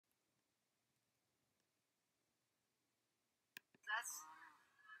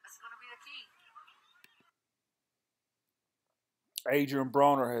Adrien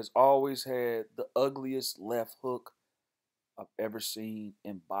Broner has always had the ugliest left hook I've ever seen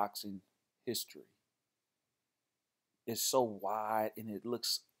in boxing history. It's so wide and it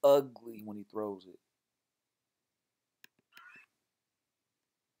looks ugly when he throws it.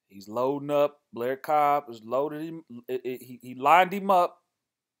 He's loading up. Blair Cobb is loaded him. He lined him up.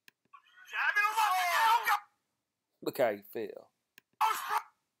 Look how he fell.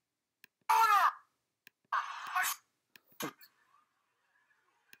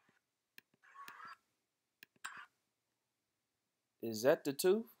 Is that the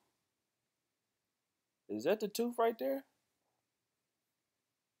tooth? Is that the tooth right there?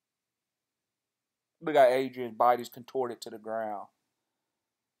 Look how Adrian's body's contorted to the ground.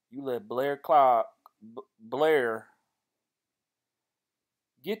 You let Blair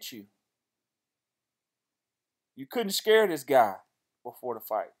get you. You couldn't scare this guy before the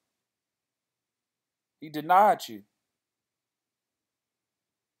fight. He denied you.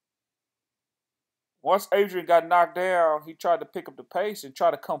 Once Adrien got knocked down, he tried to pick up the pace and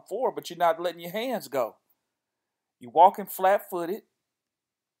try to come forward, but you're not letting your hands go. You're walking flat-footed.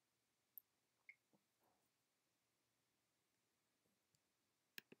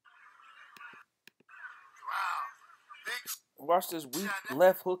 Watch this weak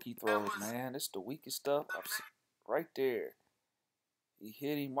left hook he throws, man. It's the weakest stuff I've seen. Right there. He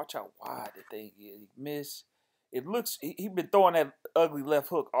hit him. Watch how wide the thing is. He missed. It looks, he been throwing that ugly left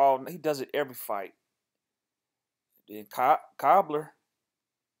hook all, he does it every fight. Then Cobbler,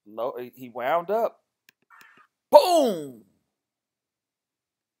 he wound up. Boom!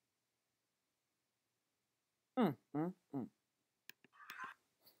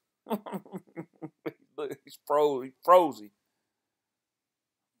 Look, he's frozen.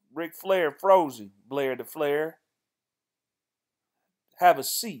 Ric Flair frozen. Blair the Flair. Have a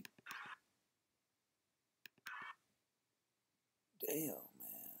seat. Damn, man.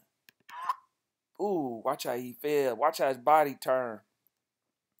 Ooh, watch how he fell. Watch how his body turned.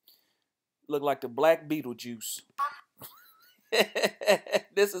 Look like the black Beetlejuice.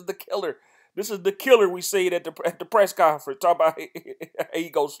 This is the killer. This is the killer we see at the press conference. Talk about he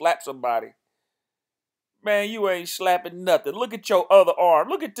go slap somebody. Man, you ain't slapping nothing. Look at your other arm.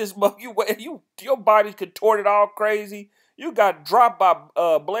 Look at this mug. Your body's contorted all crazy. You got dropped by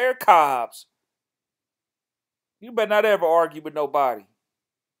Blair Cobbs. You better not ever argue with nobody.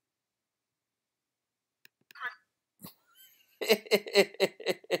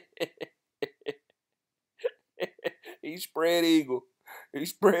 He spread eagle. He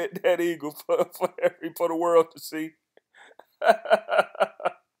spread that eagle for the world to see.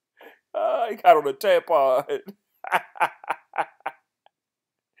 He got on a tampon.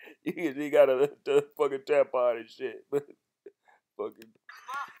 He got a fucking tampon and shit. Fucking.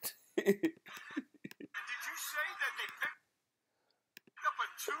 Did you say that they picked up a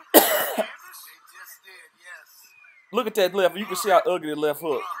tooth in Kansas? They just did, yes. Look at that left. You can see how ugly the left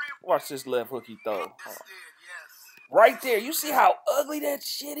hook. Watch this left hook he throw. Right there. You see how ugly that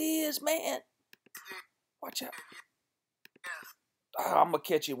shit is, man. Watch out. I'm gonna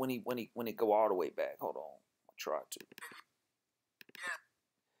catch it when he go all the way back. Hold on. I'll try to.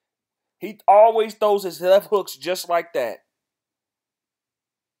 He always throws his left hooks just like that.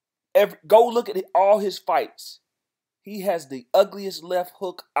 Go look at all his fights. He has the ugliest left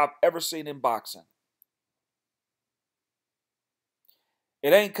hook I've ever seen in boxing.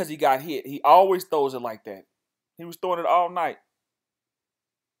 It ain't because he got hit. He always throws it like that. He was throwing it all night.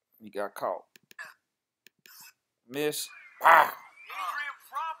 He got caught. Miss. Wow.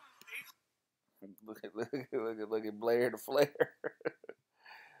 Look at Blair the Flair.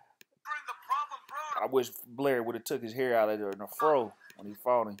 I wish Blair would have took his hair out of there in a fro when he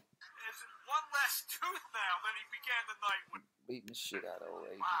fought him. There's one less tooth now than he began the night with. Beating the shit out of old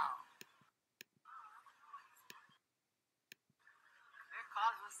Adrien. Wow.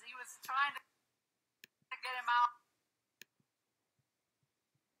 Because he was trying to get him out.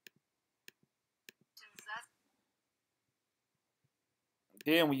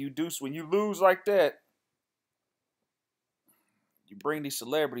 Then when you lose like that, you bring these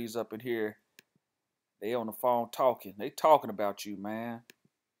celebrities up in here. They on the phone talking. They talking about you, man.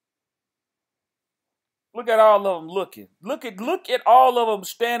 Look at all of them looking. Look at all of them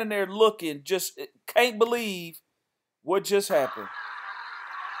standing there looking. Just can't believe what just happened.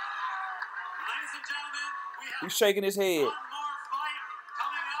 Ladies and gentlemen, he's shaking his head.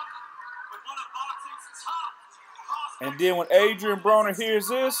 And then when Adrien Broner hears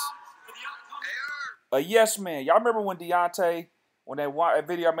this, a yes man. Y'all remember when Deontay, when that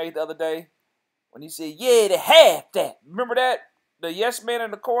video I made the other day, when he said, yeah, they have that. Remember that? The yes man in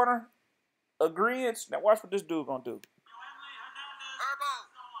the corner agreeing. Now watch what this dude gonna do.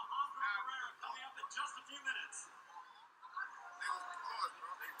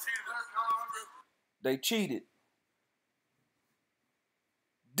 They cheated.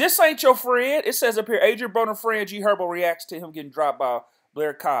 This ain't your friend. It says up here, Adrien Broner friend G Herbo reacts to him getting dropped by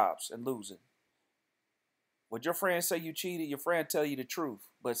Blair Cobbs and losing. Would your friend say you cheated? Your friend tell you the truth.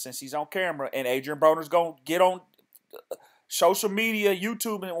 But since he's on camera and Adrien Broner's going to get on social media,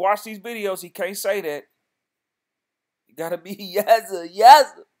 YouTube, and watch these videos, he can't say that. You got to be yes, sir,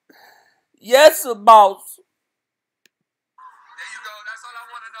 yes, sir. Yes, sir, boss. There you go. That's all I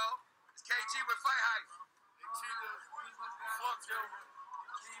want to know. It's KG with fight hype.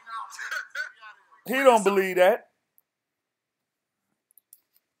 He don't believe that.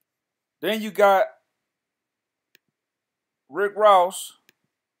 Then you got Rick Ross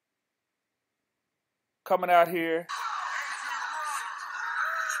coming out here.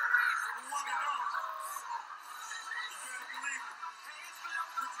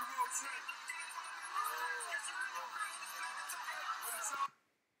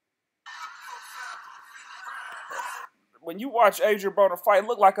 When you watch Adrien Broner fight, it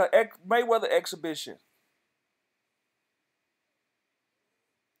looked like a Mayweather exhibition.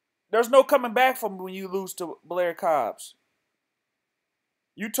 There's no coming back from when you lose to Blair Cobbs.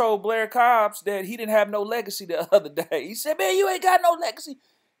 You told Blair Cobbs that he didn't have no legacy the other day. He said, man, you ain't got no legacy.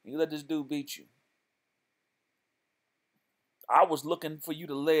 You let this dude beat you. I was looking for you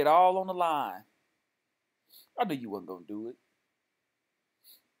to lay it all on the line. I knew you wasn't going to do it.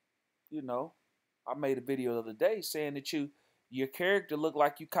 You know, I made a video the other day saying that your character looked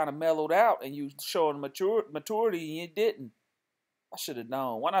like you kind of mellowed out and you showing maturity and you didn't. I should have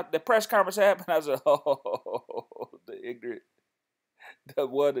known. When the press conference happened, I was like, oh, the ignorant. The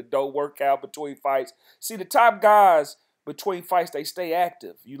one that don't work out between fights. See, the top guys between fights, they stay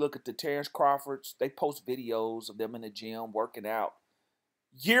active. You look at the Terrence Crawfords, they post videos of them in the gym working out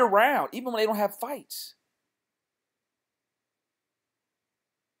year round, even when they don't have fights.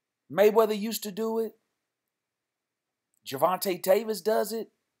 Mayweather used to do it. Gervonta Davis does it.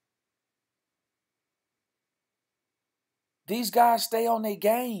 These guys stay on their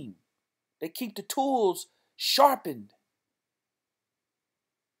game. They keep the tools sharpened.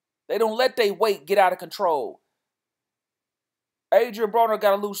 They don't let their weight get out of control. Adrien Broner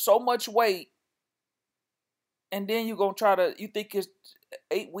got to lose so much weight, and then you're going to try to, you think it's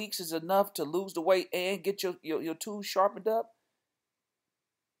 8 weeks is enough to lose the weight and get your tools sharpened up?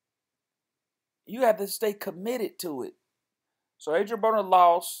 You have to stay committed to it. So Adrien Broner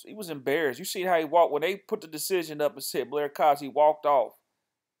lost. He was embarrassed. You see how he walked. When they put the decision up and said Blair Cobbs, he walked off.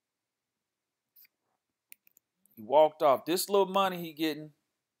 He walked off. This little money he getting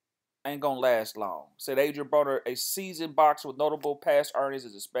ain't going to last long. Said Adrien Broner, a seasoned boxer with notable past earnings,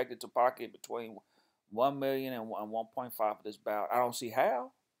 is expected to pocket between $1 million and $1.5 for this bout. I don't see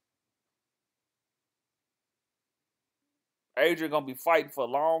how. Adrien going to be fighting for a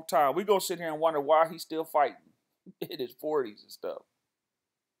long time. We're going to sit here and wonder why he's still fighting in his 40s and stuff.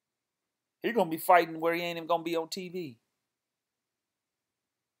 He's going to be fighting where he ain't even going to be on TV.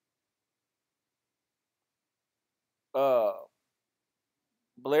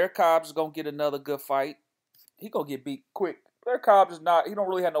 Blair Cobbs is going to get another good fight. He going to get beat quick. Blair Cobbs is not, he don't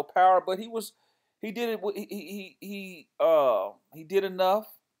really have no power, but he did it, he did enough.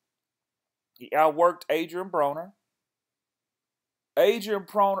 He outworked Adrien Broner. Adrien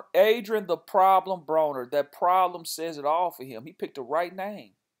the Problem Broner. That problem says it all for him. He picked the right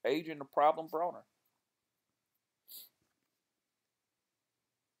name. Adrien the Problem Broner.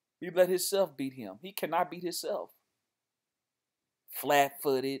 He let himself beat him. He cannot beat himself.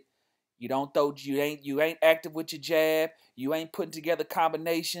 Flat-footed. You ain't active with your jab. You ain't putting together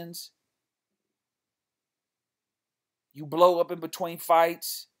combinations. You blow up in between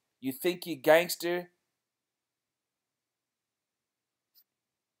fights. You think you're gangster.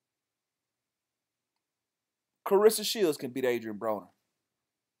 Clarissa Shields can beat Adrien Broner.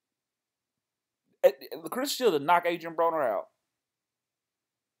 Clarissa Shields will knock Adrien Broner out.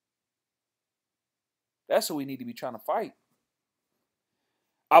 That's who we need to be trying to fight.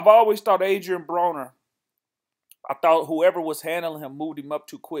 I've always thought Adrien Broner, I thought whoever was handling him moved him up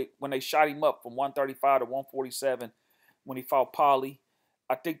too quick when they shot him up from 135 to 147 when he fought Pauly.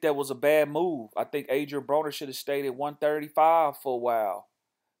 I think that was a bad move. I think Adrien Broner should have stayed at 135 for a while.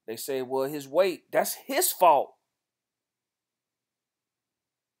 They say, well, his weight, that's his fault.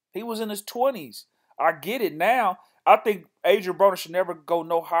 He was in his 20s. I get it now. I think Adrien Broner should never go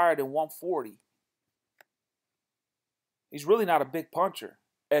no higher than 140. He's really not a big puncher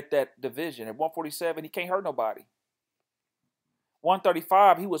at that division. At 147, he can't hurt nobody.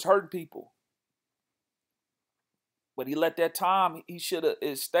 135, he was hurting people. But he let that time, he should have,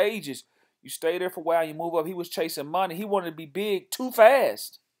 his stages, you stay there for a while, you move up. He was chasing money. He wanted to be big too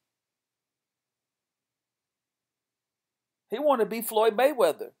fast. He wanted to be Floyd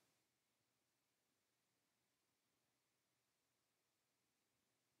Mayweather.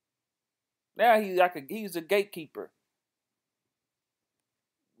 Now he's a gatekeeper.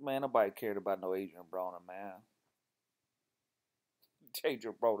 Man, nobody cared about no Adrien Broner, man.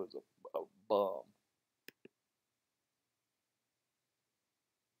 Adrien Broner's a bum.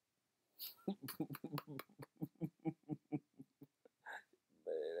 Man,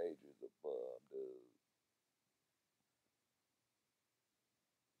 Adrian's a bum, dude.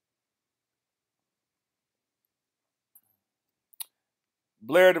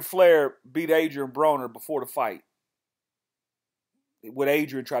 Blair the Flair beat Adrien Broner before the fight. What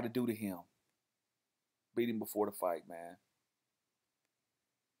Adrien tried to do to him. Beat him before the fight, man.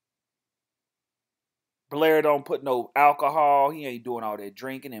 Blair don't put no alcohol. He ain't doing all that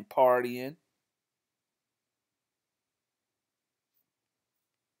drinking and partying.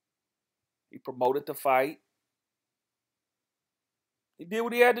 He promoted the fight. He did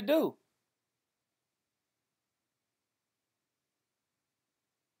what he had to do.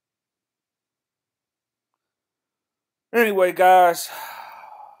 Anyway, guys.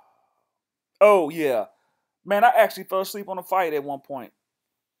 Oh, yeah. Man, I actually fell asleep on the fight at one point.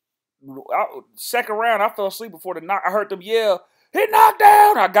 Second round, I fell asleep before the knock. I heard them yell, "He knocked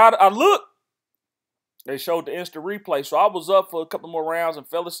down!" I looked. They showed the instant replay, so I was up for a couple more rounds and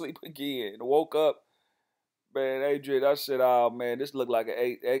fell asleep again. And woke up, man, Adrien, I said, "Oh, man, this looked like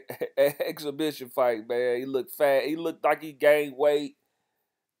an exhibition fight, man." He looked fat. He looked like he gained weight.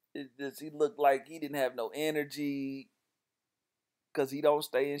 He looked like he didn't have no energy because he don't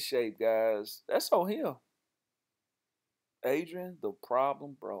stay in shape, guys. That's on him. Adrien, the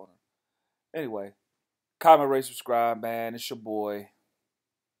problem, Broner. Anyway, comment, rate, subscribe, man. It's your boy.